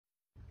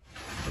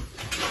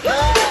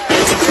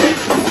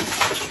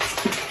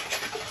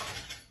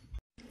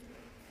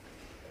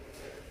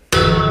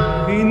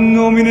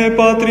Domine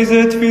Patris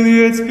et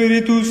Filii et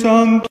Spiritus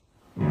Sanctus.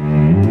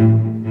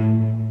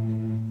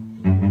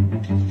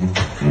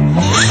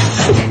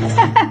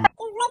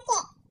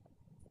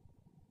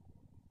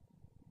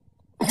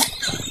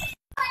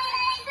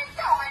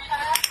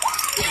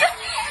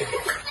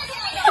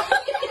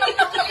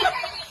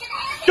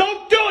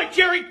 Don't do it,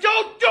 Jerry!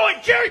 Don't do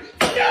it, Jerry!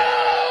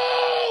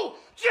 No!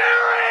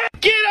 Jerry!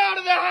 Get out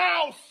of the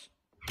house!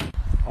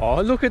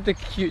 Oh, look at the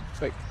cute...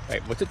 Wait,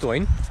 what's it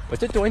doing?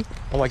 What's it doing?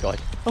 Oh my god.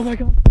 Oh my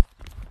god.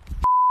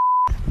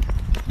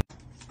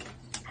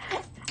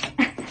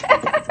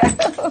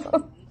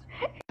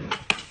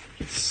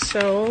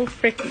 So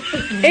freaking...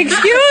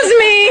 Excuse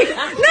me!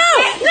 No!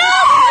 No!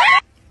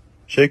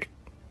 Shake.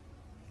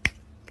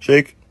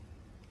 Shake.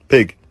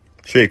 Pig.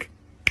 Shake.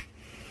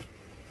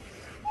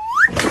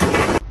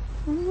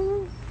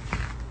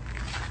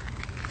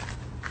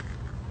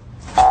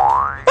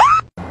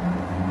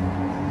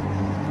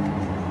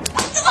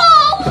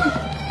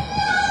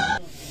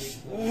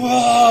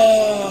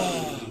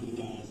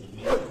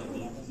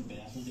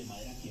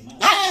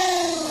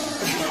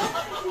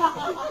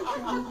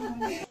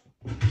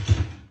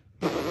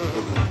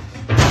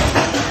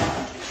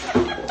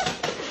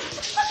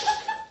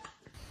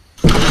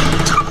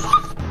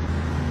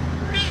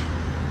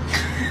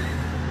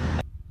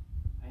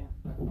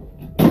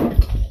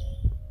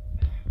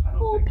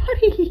 Oh,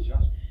 buddy.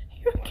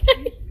 You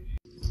okay?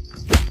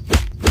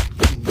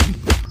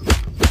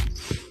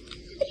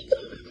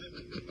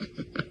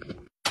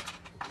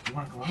 You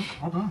wanna go out?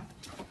 Hold on.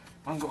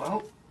 Wanna go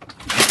out?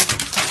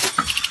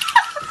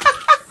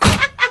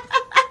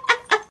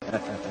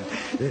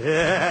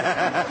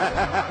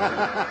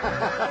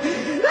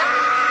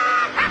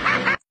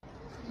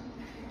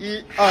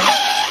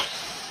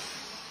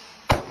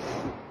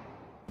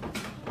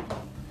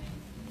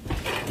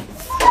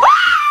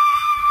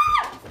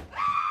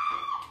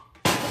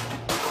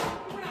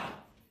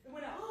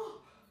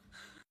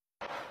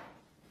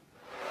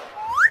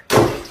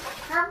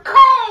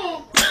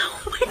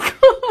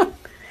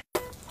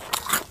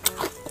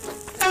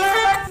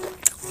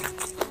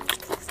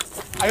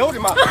 I hold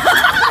him up.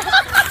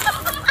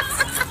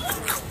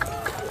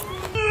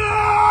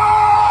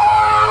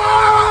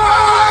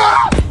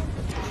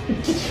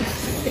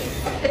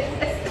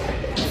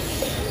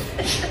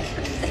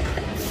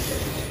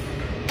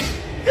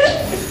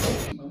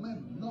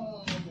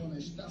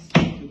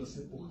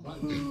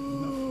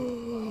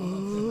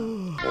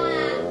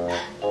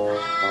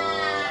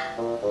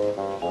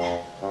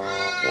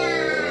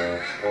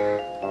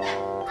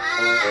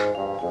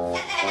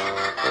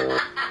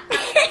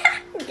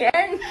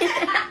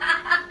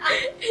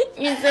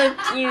 You're so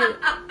cute.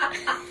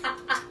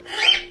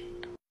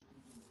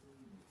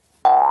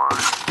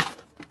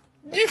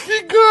 This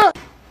is good.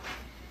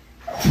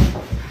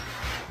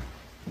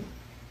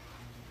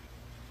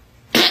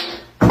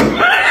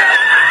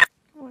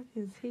 What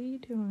is he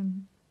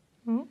doing?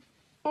 Oh.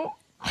 Oh.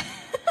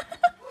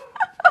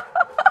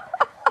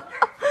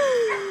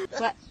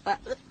 What?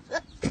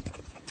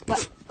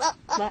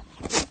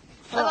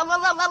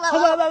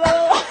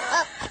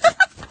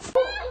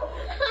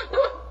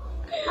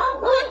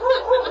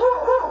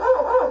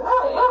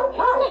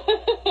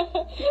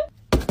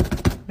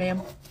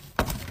 Ma'am.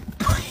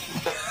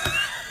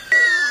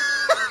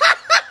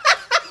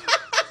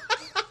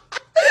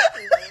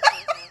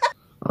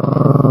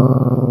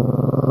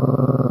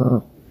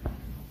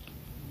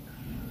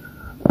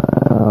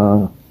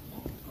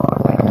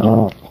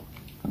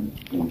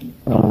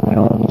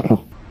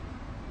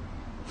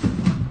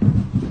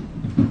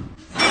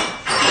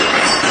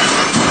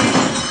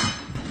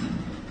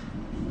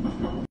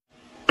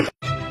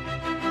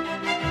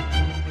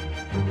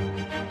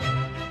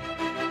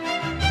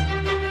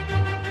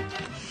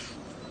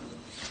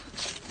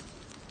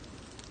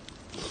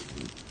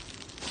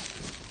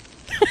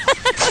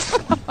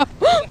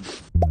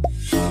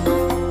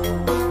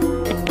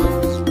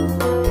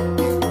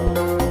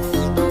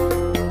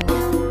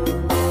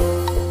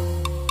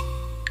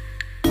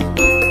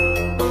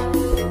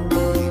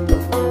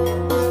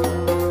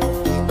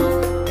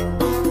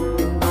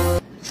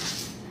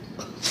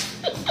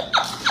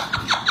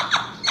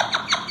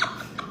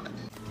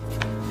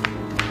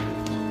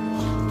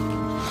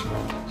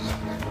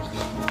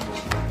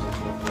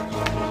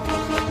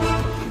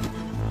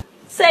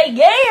 Say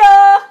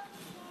yeah!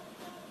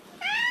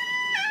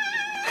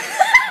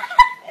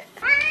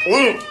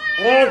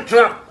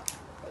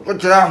 Good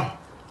job.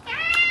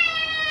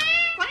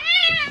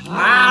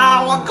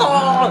 Ah, what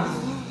call?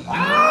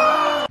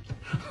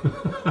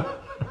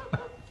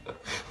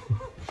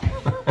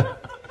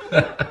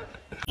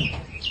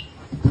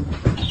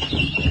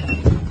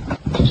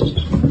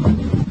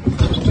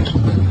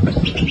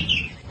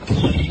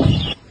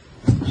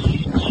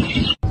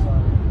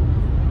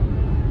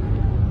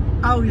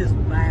 Oh, he's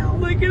wow.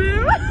 Look at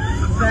him.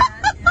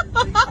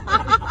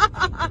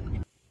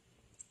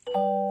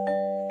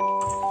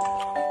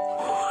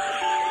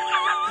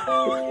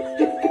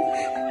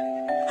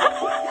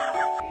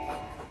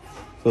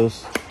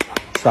 Close.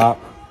 Stop.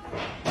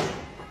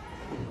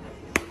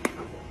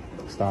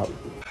 Stop.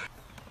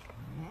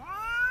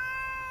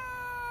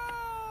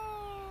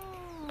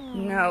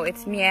 No,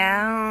 it's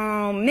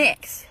meow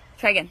mix.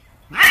 Try again.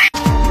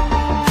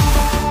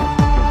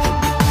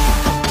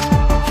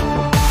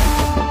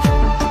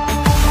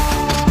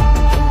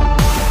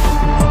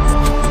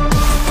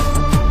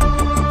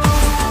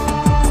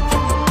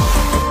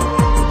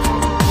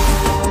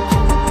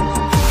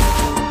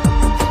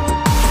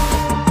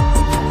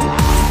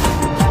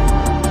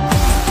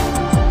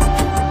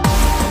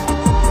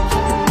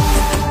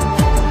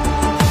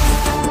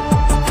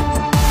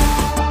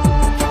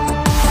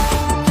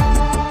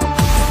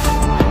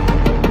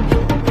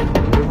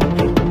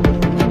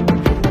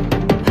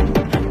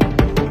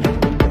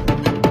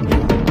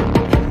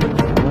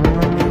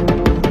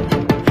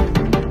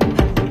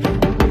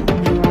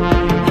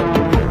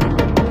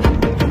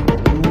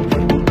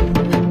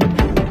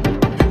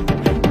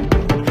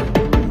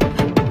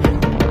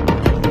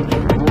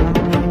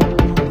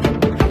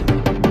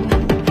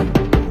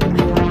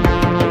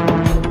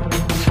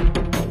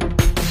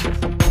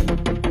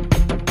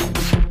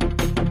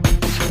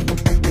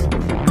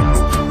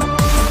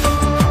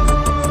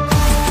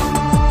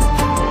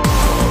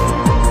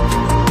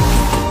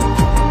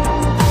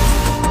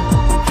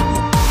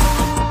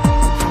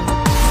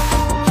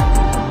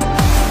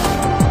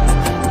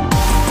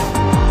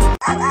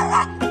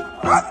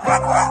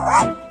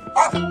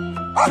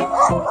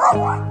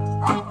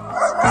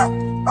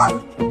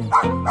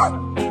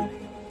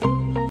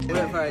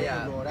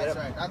 That's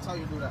right. That's how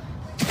you do that.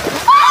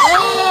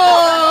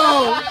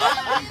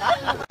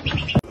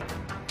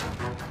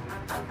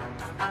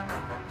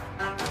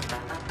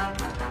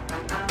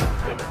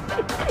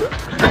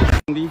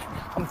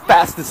 I'm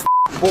fast as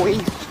boy.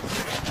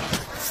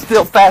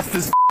 Still fast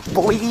as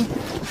boy.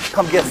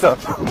 Come get some.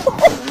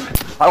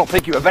 I don't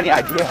think you have any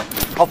idea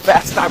how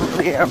fast I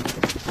really am.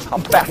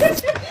 I'm fast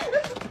as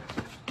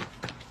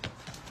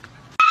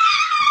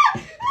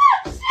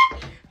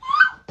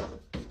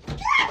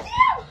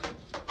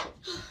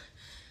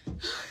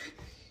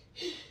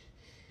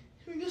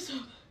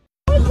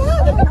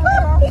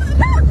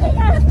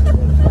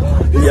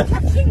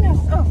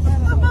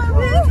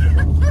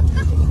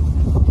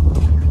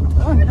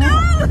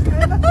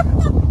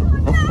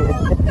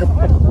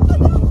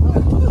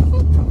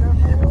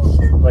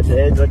Watch your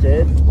head, watch your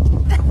head.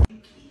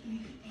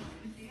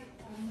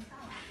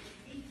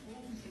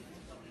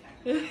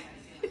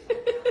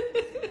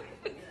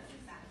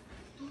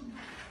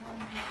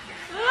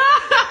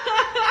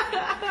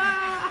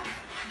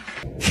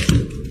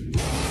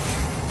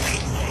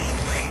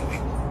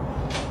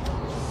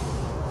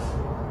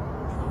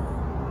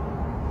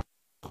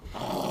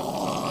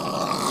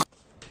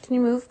 Can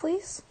you move,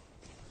 please?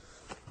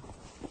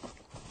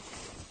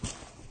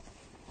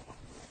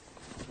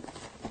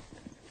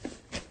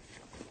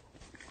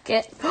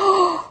 Get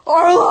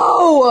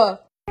Arlo!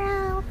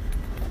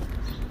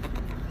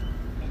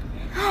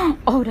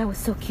 Oh, that was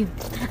so cute.